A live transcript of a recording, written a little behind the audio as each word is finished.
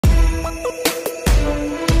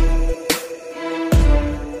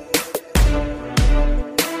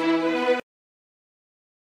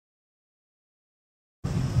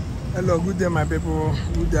Hello, good day, my people.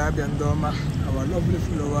 Good day, Abiandoma. Our lovely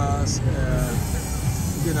followers.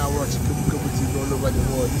 Again, I watch Kebu TV all over the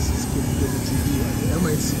world. This is Kebu TV and the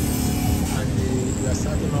MIT. And we are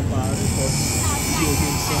starting up our record video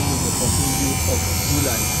game Sunday, the 14th day of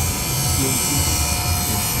July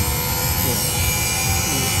 2020. Yes.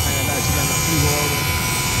 And actually, I'm a free world.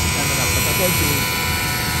 And I'm a Portharcourt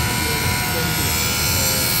Sunday.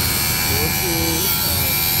 We also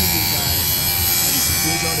give you guys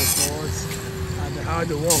reports and how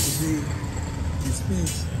the work will be, the speed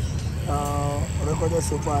recorded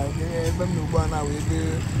so far. Now we'll be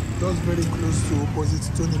just very close to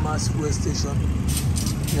opposite Tony Square station.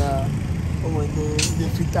 Yeah, when the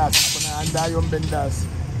fitters and iron benders,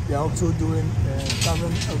 they are also doing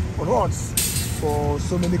rods for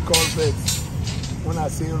so many culverts. When I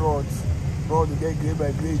say rods get grade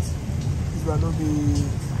by grade. This will not be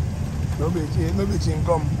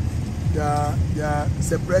income. They are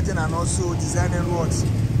separating and also designing roads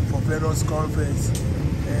for various culverts.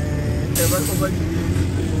 Over the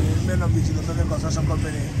men of the Chilotoke Construction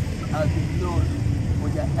Company have been known for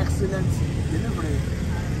their excellent delivery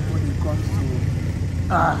when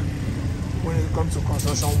it comes to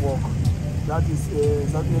construction work. That is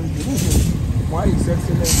certainly the reason why His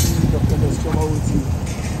Excellency Dr. Lestomawuti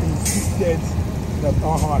insisted that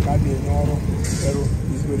our Academy is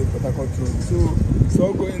very Portharcourt Road.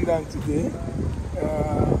 So going down today,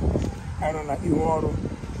 I don't know,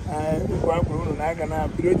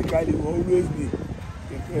 periodically will always be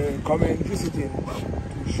coming visiting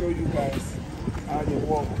to show you guys how they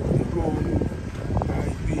walk, they go,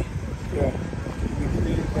 be giving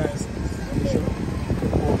you guys information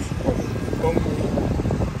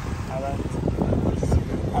around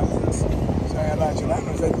so I actually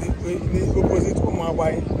the opposite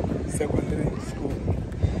Umawai Secondary School.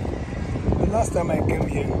 The last time I came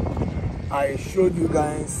here, I showed you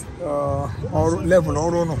guys our level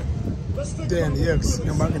or then yes,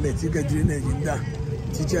 the magnet drainage in that.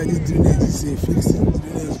 Teacher, this drainage is a fixing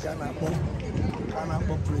drainage can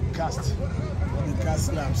precast the cast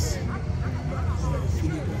slabs.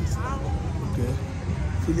 Okay.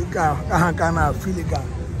 Filigan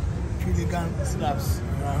slabs.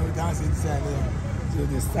 We can see inside there. So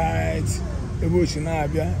the sides, the bush in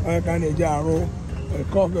Abia, I can a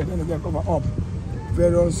culvert and they cover up.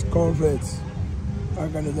 Various culverts I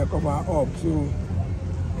can cover up. So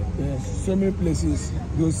so many places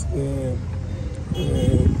those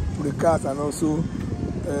precast and also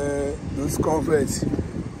those culverts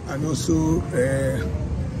and also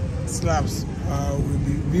slabs will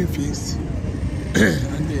be being fixed.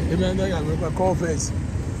 And even though I remember culverts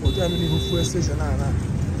for time in the fuel station now,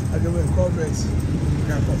 I don't know culverts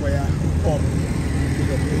can cover up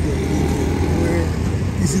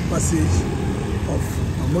easy passage of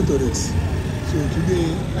motorists. So today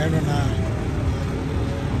I'm on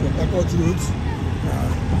Portharcourt Road.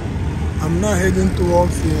 I'm now heading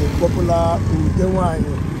towards the popular Udewine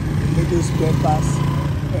Middle Square Pass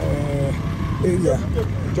area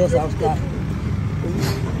just after.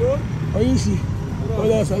 Oh, you see? Oh,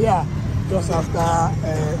 yes, yeah, just after.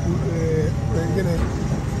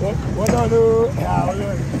 What do I do?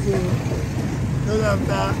 Just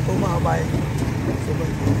after Omar. So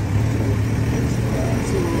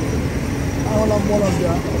I want to one of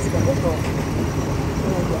their excavator.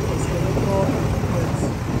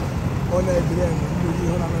 On a grand,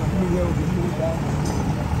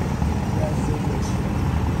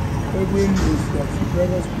 every news that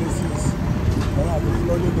various places that have been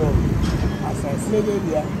flooded up. As I said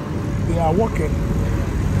earlier, they are working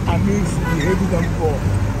amidst the heavy downpour.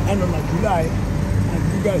 And on July, and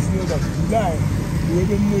you guys know that July, the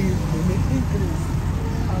weather may increase.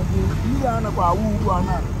 And the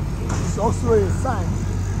is also a sign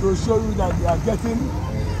to show you that they are getting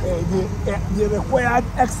the required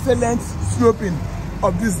excellent sloping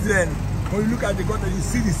of this drain. When you look at the gutter, you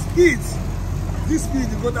see the speed. This speed,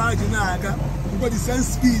 the gutter aga, because the same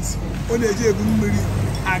speed only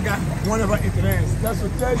aga whenever it rains. That's to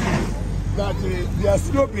tell you that they are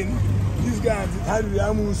sloping. These guys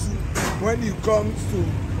when it comes to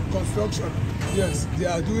construction. Yes, they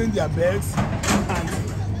are doing their best and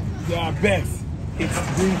their best it's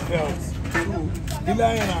being felt. So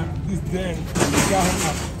relying on this drain,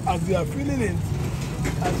 as they are filling it,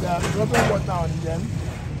 as they are dropping water on them,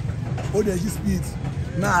 all the speed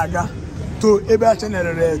naga to able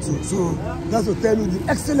channel too. So that's to tell you the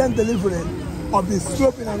excellent delivery of the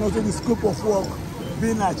sloping and also the scope of work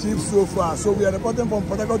being achieved so far. So we are reporting from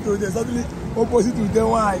Portharcourt Road, exactly opposite to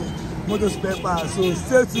Udewine Motor Spare Parts. So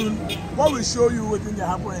stay tuned. What will show you within the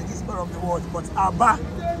happen in this part of the world, but Aba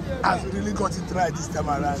has really got it right this time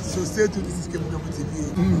around. So stay tuned. This is Kebukebu TV.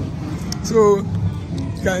 So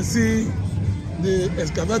you can see the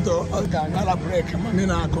excavator can break.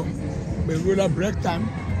 Roller break time.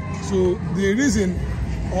 So the reason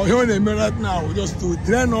or here right now just to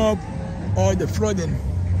drain up all the flooding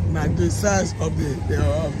and the size of the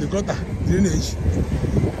gutter drainage,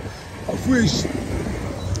 of which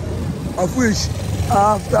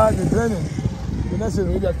after the draining, the next thing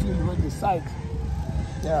we have filled with the side.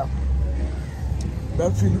 Yeah, we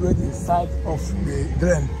have filled with the side of the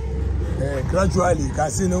drain. Gradually, you can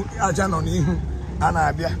see no action on him and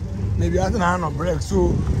Abia. Maybe I don't have no break.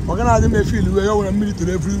 So we're gonna have them feel we are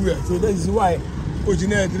military everywhere. So that is why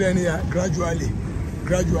original drain here gradually.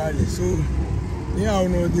 So yeah, you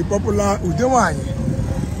know the popular Udewani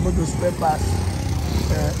motor spare parts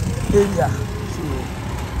area. So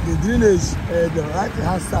the drainage, the right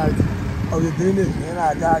hand side of the drainage,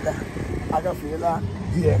 Aga Fela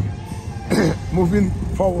there. Moving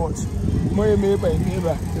forward. So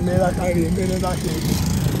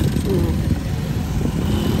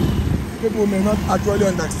people may not actually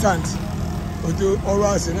understand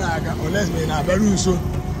unless they are very so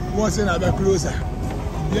once they are closer,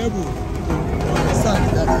 be able to understand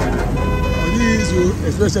that these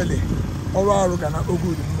especially oral can not go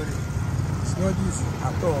good. It's not easy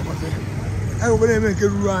at all. But everybody make a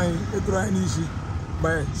trying issue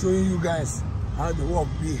by showing you guys how the work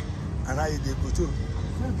be and how they go to.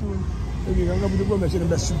 Maybe you can go to the machine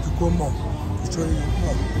and to come more to show you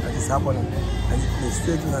more that is happening and the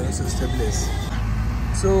state and also stay blessed.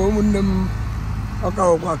 So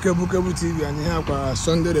Kebukebu TV and here have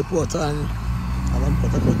Sunday report and around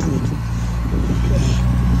Portharcourt Road.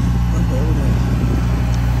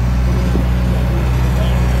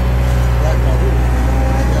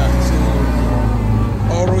 So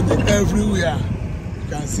already everywhere you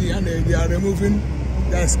can see, and they are removing,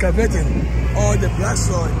 they are excavating all the black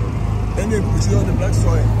soil. Then they push all the black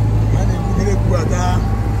soil and they put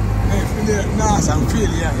now some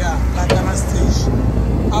failure, like that stage.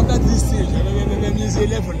 After this stage, let me say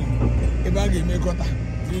level about the make water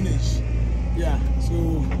drainage. Yeah, so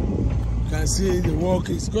you can see the work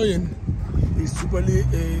is going, is superly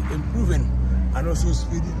improving and also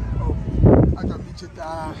speeding up. I can be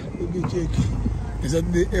check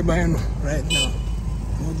exactly right now. I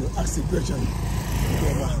want to ask the question.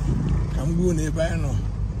 Can we go nearby?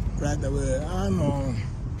 Right away, I know.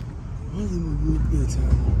 What is it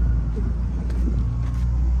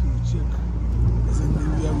to check? Isn't it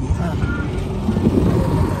where we are?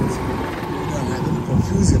 I don't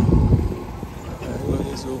confuse him.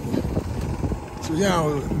 So yeah,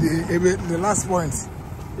 the last point,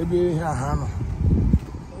 maybe here, Hannah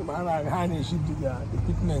should do the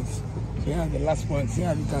equipment. So yeah, the last point.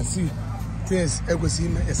 Here you can see things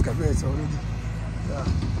everything excavated already. Yeah,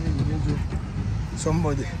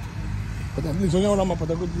 somebody. But at least when you're on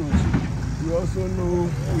Portharcourt Road, you also know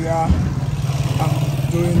we are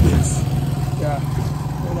doing this. Yeah,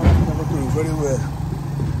 we are Portharcourt Road very well.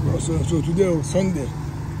 Also, so today, Sunday,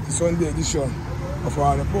 the Sunday edition of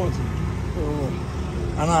our report. So,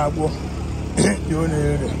 and I go, you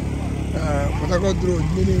know, Portharcourt Road,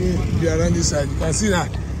 meaning be around this side. You can see that.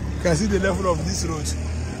 You can see the level of this road.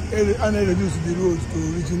 And I reduce the road to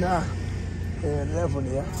original level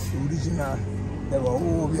here, to original. They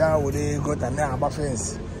were they got an amber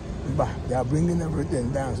fence, but they are bringing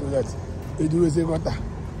everything down so that they do as they got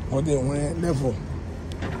what they went level.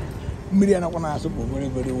 Million of one super very,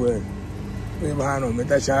 very well. We have no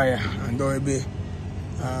metashire and do be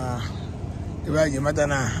if I get matter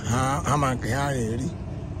now,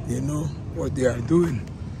 they know what they are doing.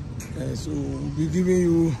 So we'll be giving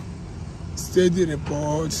you steady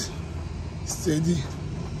reports, steady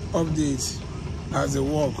updates as they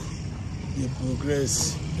work. The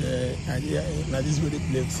progress and this very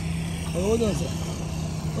place. Hold on, sir.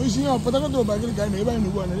 Oh, she has put a little bag of never in the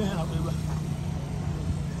one and a half.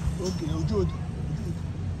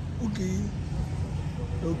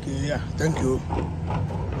 Okay, yeah, thank you.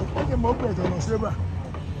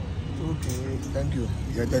 Okay, thank you.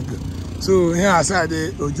 Yeah, thank you. So here aside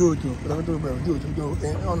the Ojo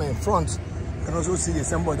on the front, you can also see the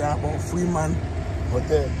symbol there about Freeman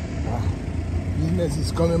Hotel. Business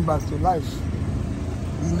is coming back to life.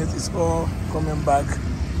 Business is all coming back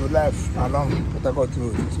to life along Portharcourt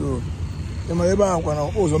Road. So, so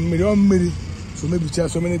maybe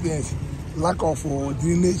so many things. Lack of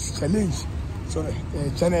drainage challenge. Sorry,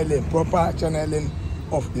 channeling, proper channeling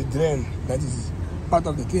of the drain. That is part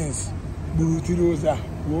of the things.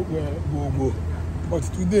 But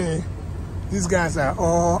today, these guys are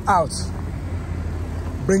all out,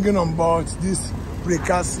 bringing on board this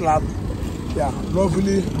precast slab Yeah,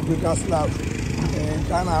 lovely brick slab. And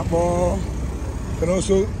can also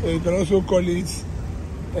call it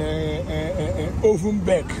oven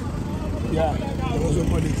back. Yeah, you can also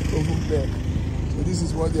call it oven back. So this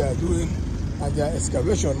is what they are doing, and their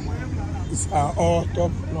excavation is all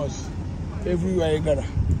top notch. Everywhere you gather,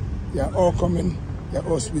 they are all coming, they are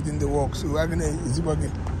all speeding the work. So we're gonna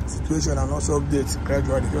evaluate the situation and also update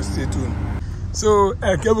gradually. Just stay tuned. So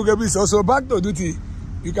Kebu is also back to duty.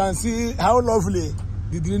 You can see how lovely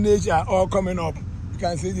the drainage are all coming up. You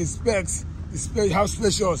can see the specs, how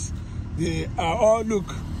spacious they are all. Look,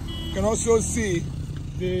 you can also see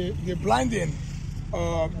the blending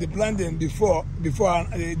before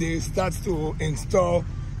they start to install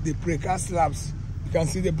the precast slabs. You can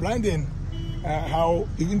see the blending, how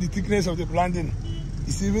even the thickness of the blending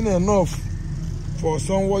is even enough for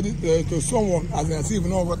someone as you can see,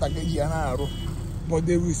 even what I can, but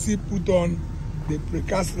they will still put on the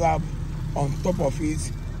precast slab on top of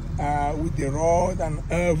it with the rod and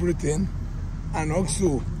everything, and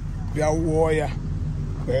also their wire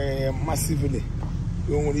massively.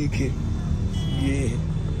 Yeah.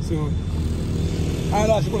 So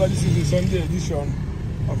this is the Sunday edition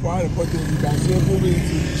of our reporting. You can see everywhere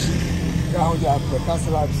how there are precast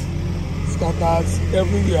slabs scattered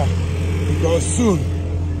everywhere, because soon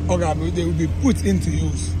they will be put into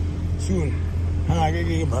use soon.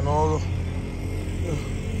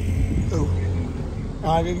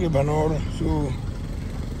 So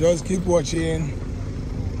just keep watching,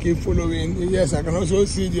 keep following. Yes, I can also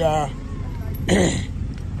see their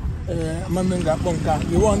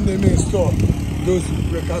the one they may install those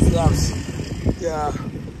precast slabs. Yeah,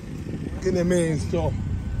 they may install.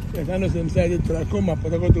 Yes, I know them side Trachoma,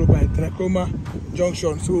 Portharcourt by Trachoma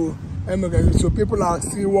Junction. So people are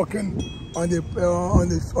still working on the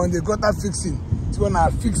gutter fixing. It's one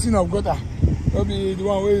fixing of gutter. Maybe the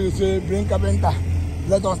one where you say bring carpenter,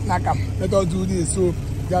 let us knock them, let us do this. So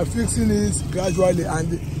they are fixing it gradually, and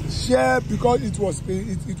the shape, because it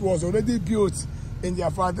was already built in their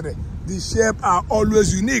factory, the shape are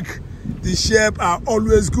always unique, the shape are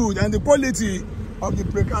always good, and the quality of the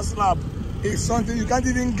precast slab is something you can't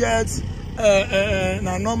even get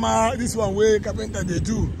normal this one way carpenter they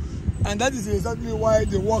do. And that is exactly why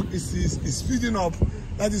the work is speeding up.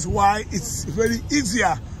 That is why it's very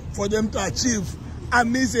easier for them to achieve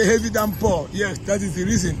amidst a heavy downpour. Yes, that is the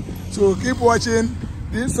reason. So keep watching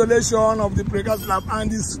the installation of the precast slab,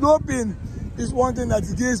 and the sloping is one thing that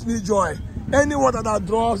gives me joy. Any water that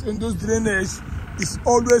draws in those drainage is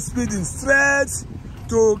always speeding straight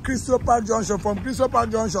to Crystal Park Junction. From Crystal Park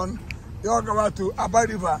Junction, they all go out to Aba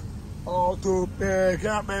River or to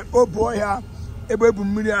Oboya.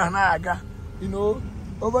 You know,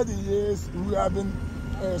 over the years we have been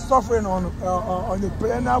suffering on the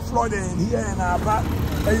perennial flooding here in Aba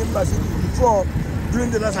Pacific. Before,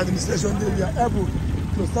 during the last administration, they were able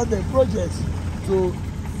to start the project to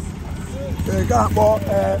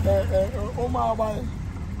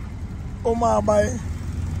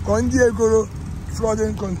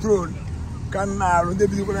flooding control.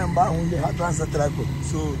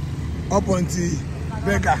 So up until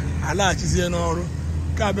Bega,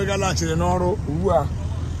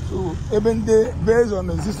 so even based on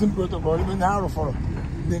the existing protocol, even now for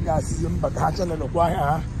the gas and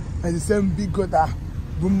the same big gutter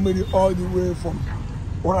all the way from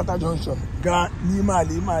Portharcourt Junction.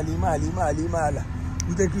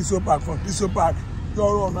 We take Crystal Park, from Crystal Park, you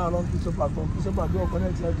all run along Crystal Park, from Crystal Park, you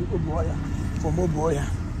connect like to Oboya, from Oboya,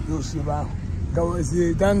 you see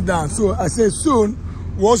down. So I say soon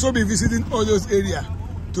we'll also be visiting all those areas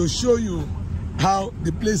to show you how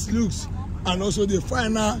the place looks, and also the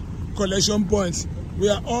final collection points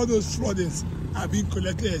where all those floodings are being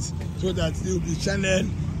collected, so that they will be channeled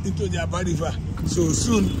into the Aba River. So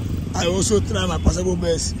soon I also try my possible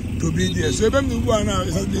best to be there. So even the one now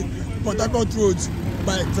is at the Portharcourt Road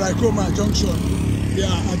by Trachoma Junction.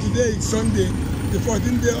 Yeah, and today is Sunday, the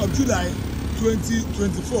 14th day of July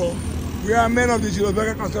 2024. We are men of the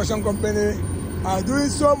Chilobeka Construction Company are doing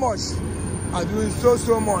so much, are doing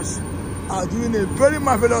so much, are doing a very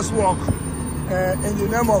marvelous work in the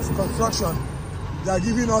name of construction. They are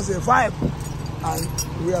giving us a vibe, and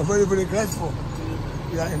we are very, very grateful.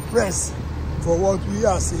 We are impressed for what we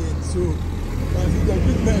are seeing. So, and the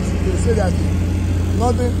equipment, they say that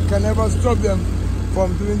nothing can ever stop them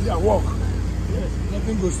from doing their work. Yes,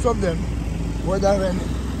 nothing will stop them, whether raining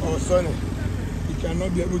or sunny. You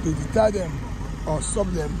cannot be able to deter them or stop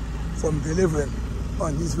them from delivering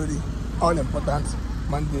on this very all-important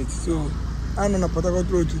mandate. So, I'm on a Portharcourt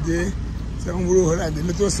Road today. So I'm going to the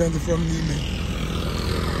little center from Nime.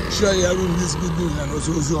 Share your room this good news, and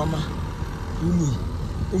also Zoma.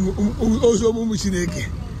 also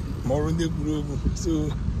more on the group. So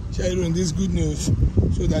sharing this good news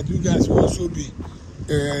so that you guys will also be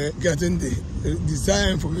getting the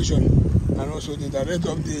desired information and also the direct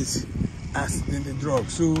updates as in the drop.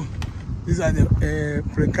 So these are the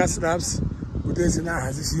precast wraps. This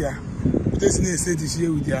year this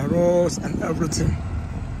year with their rows and everything.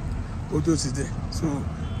 Photos today. So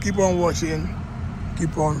keep on watching,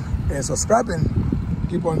 keep on subscribing,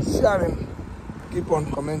 keep on sharing, keep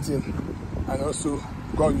on commenting, and also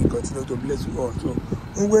God will continue to bless you all. So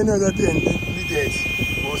when other thing needed,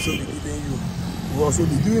 we'll also be giving you. We'll also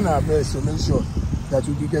be doing our best to make sure that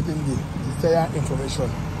you'll be getting the desired information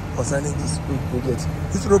concerning this road project.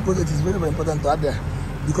 This road project is very, very important to Abia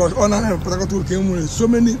because on Portharcourt came with so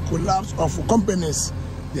many collapse of companies,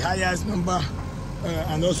 the highest number,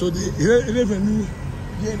 and also the revenue.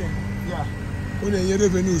 Yeah, the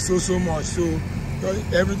revenue is so much. So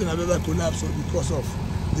everything another collapse because of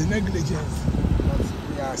the negligence that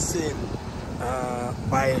we are seeing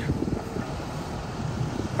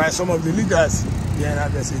by some of the leaders. Yeah,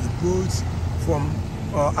 they say the votes from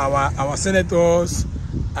our senators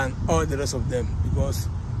and all the rest of them, because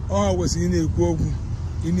all was in a group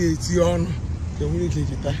in a tion community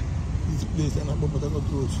this place and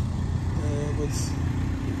Portharcourt Road. But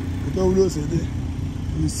all those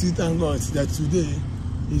we see thank God that today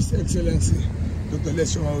His Excellency Dr.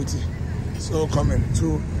 Leshomawuti is all coming.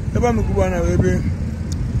 So never me go on maybe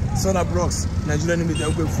Solar Blocks, Nigerian Limited,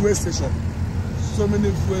 we have fuel station. So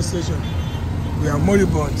many fuel stations. We have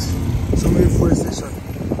moribunds, so many fuel stations.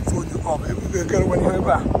 Food up. Every girl when you have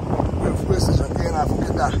fuel station, we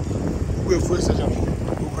have fuel station.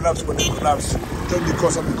 We collapse when they collapse, just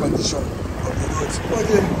because of the condition of the roads. But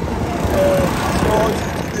then,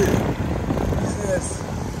 today, business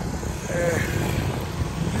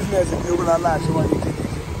is going to last.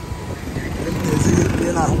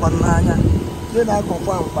 You're not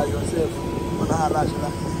confirmed by yourself on how large.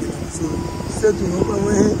 So, stay tuned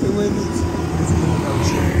when it is.